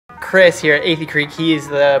Chris here at Athey Creek. He is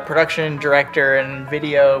the production director and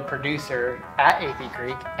video producer at Athey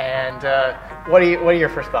Creek. And what are your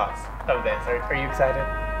first thoughts of this? Are you excited?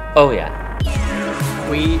 Oh yeah.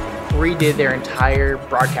 We redid their entire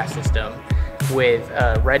broadcast system with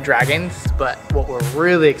Red Dragons, but what we're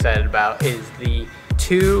really excited about is the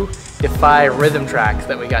 2 DEFY Rhythm tracks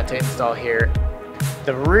that we got to install here.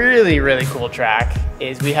 The really cool track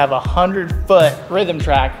is we have a 100-foot rhythm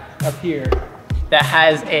track up here that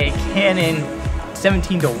has a Canon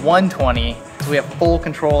 17-120, so we have full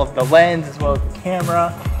control of the lens as well as the camera.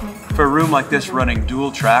 For a room like this running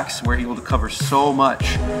dual tracks, we're able to cover so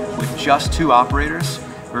much with just 2 operators.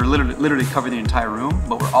 We're literally covering the entire room,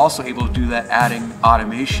 but we're also able to do that adding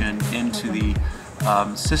automation into the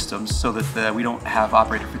systems so that we don't have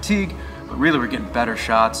operator fatigue, but really we're getting better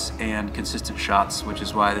shots and consistent shots, which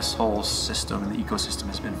is why this whole system and the ecosystem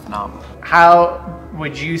has been phenomenal. How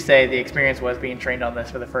would you say the experience was being trained on this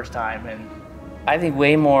for the first time? And I think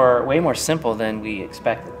way more simple than we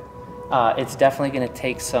expected. It's definitely going to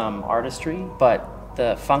take some artistry, but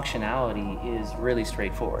the functionality is really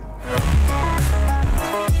straightforward.